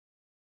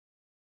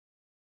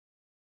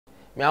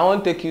Me, I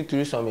want to take you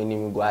through some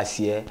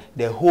Inimguasie,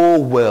 the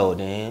whole world,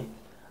 eh?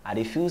 And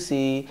they feel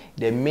say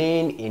the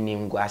main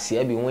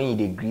Inimguasie be when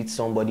you greet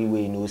somebody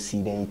where you no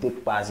see, then you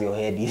take past your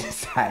head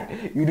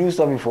inside. You do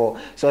something for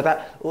so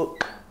that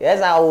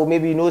yes,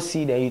 maybe you no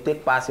see, then you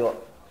take past your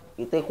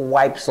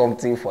wipe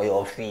something for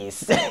your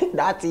face.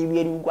 That's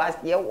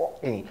Inimguasie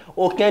walking.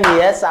 Okay,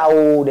 yes,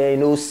 then you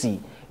no see.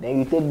 Then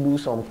you take do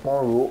some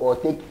cornrow or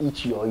take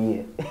itch your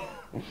ear.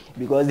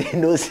 Because they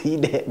no see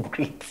them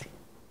greet.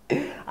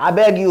 I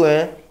beg you,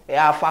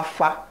 yeah, fa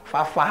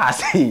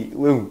say,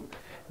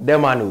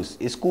 them knows.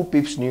 It's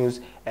Kuulpeeps News,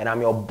 and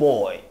I'm your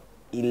boy,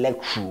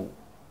 Electro.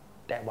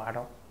 That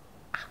Waddle.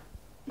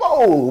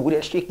 Whoa, with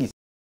the shakies.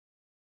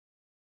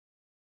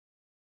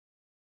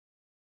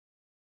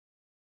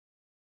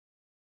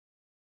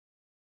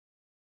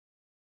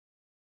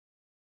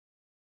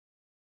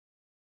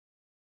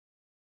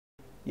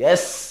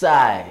 Yes,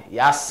 sir.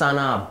 Yes,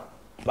 sana.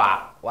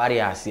 Ba. What do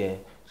you say?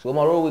 So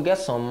tomorrow we get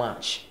some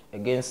match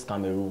against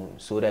Cameroon.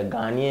 So the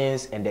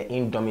Ghanaians and the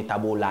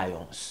Indomitable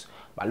Lions.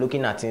 By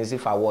looking at things,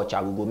 if I watch,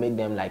 I will go make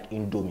them like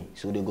Indomie.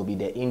 So they go be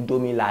the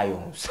Indomie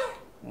Lions.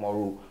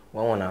 Tomorrow,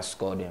 we wanna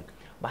score them.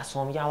 But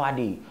some yawa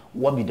day,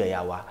 what be the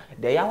yawa?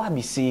 The yawa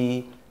be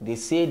say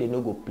they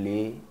no go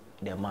play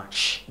the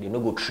match. They no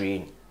go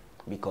train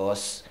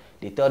because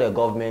they tell the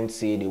government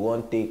say they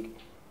won't take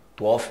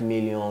 12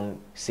 million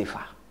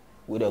safer.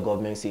 Where the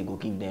government say go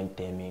give them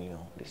 10 million.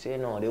 They say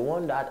no, they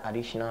want that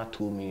additional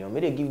 2 million.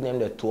 Maybe they give them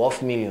the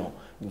 12 million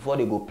before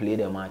they go play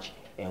the match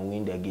and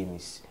win the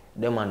games.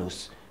 Them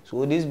knows.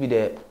 So this be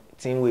the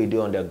thing we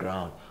do on the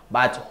ground.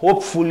 But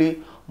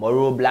hopefully,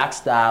 tomorrow Black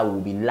Star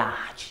will be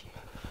large.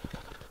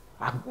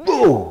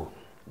 Go!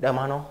 Them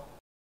know.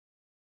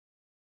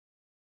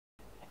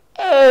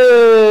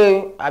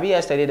 Hey! I be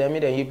yesterday, they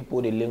made you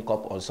people they link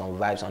up on some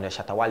vibes on the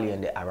Shatawali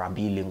and the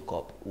Arabi link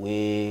up.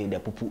 Where the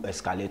people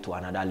escalate to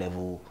another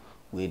level.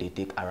 Where they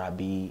take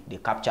Arabi, they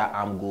capture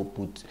arm, go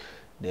put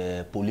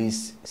the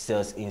police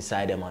cells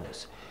inside the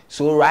manors.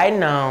 So right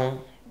now,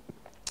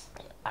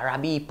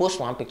 Arabi post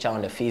one picture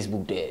on the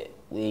Facebook there.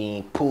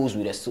 We pose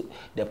with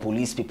the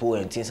police people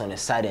and things on the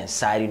side and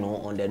side, you know,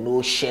 on the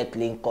no shirt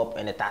link up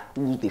and the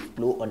tattoos they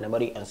flow on the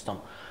body and stuff.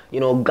 You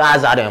know,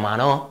 guys are them,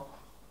 man.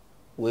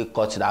 We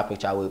cut that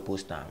picture, we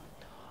post them.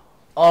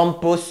 On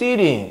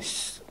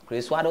proceedings,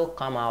 Criss Waddle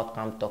come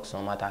talk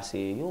some matter,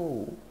 say,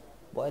 yo,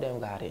 boy, them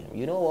got him.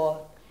 You know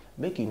what?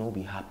 Make you no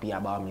be happy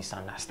about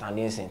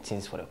misunderstandings and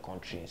things for the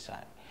country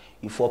inside.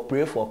 You for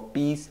pray for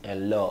peace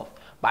and love.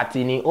 But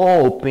in your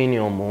own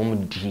opinion,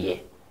 mom,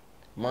 dear,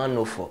 man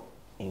no for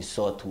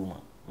insult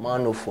woman.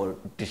 Man no for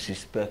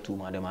disrespect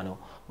woman, them know.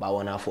 But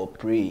when I for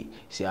pray,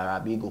 see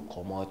Arabi go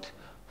come out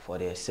for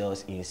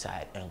themselves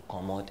inside and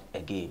come out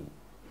again.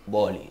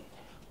 Bally.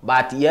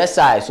 But yes,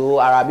 so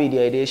Arabi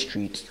they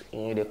street, you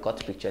know, they cut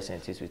pictures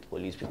and things with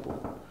police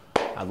people.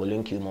 I go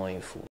link you more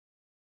info.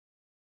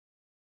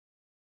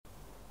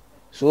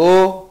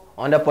 So,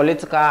 on the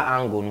political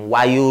angle,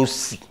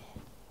 Wayoosi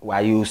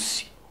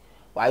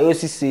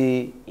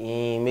say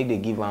he make they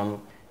give him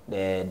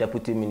the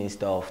Deputy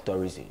Minister of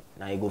Tourism.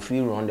 Now he go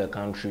feel run the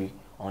country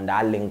on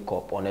that link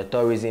up on the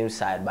tourism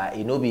side, but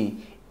it no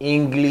be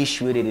English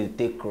where they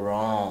take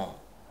wrong.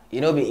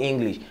 It no be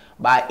English,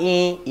 but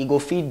he go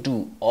fit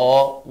do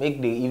or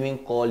make they even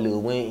call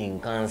Lil Wayne in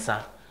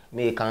cancer.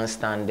 Make he can't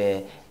stand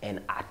there, and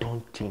I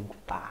don't think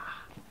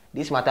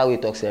this matter we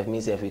talk self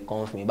me self it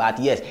comes me, but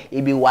yes,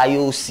 it be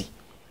Wayoosi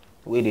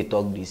where they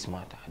talk this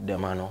matter. The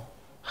man,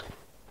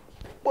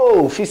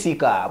 oh,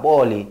 physical,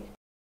 bally.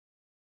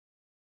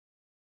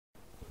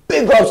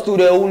 Big ups to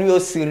the Julio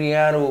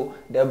Siriano,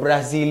 the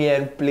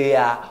Brazilian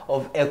player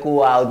of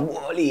Echo Out.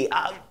 Bally,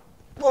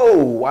 oh,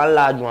 one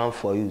large one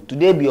for you.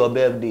 Today be your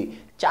birthday.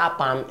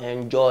 Chap am,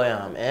 enjoy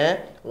am,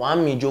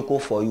 One me joko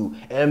for you,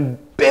 and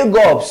big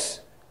ups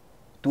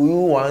to you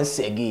once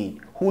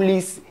again, Julio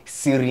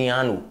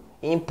Siriano.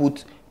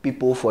 Input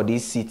people for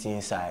this seat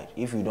inside.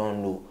 If you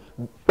don't know,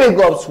 big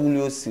ups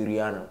Julio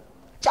Siriano,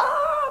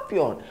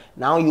 champion.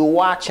 Now you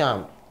watch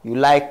him, you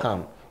like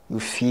him,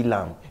 you feel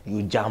him,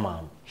 you jam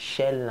him,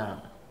 shell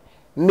him.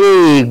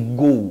 May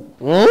go,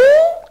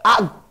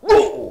 I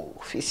go.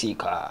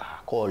 Physical,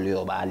 call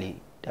your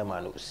body. Them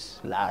knows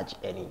large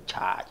and in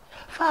charge.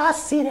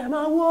 Fast see them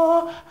I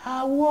war.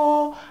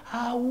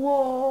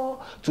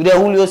 To the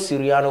Julio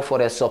Siriano for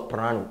the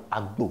soprano,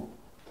 I go.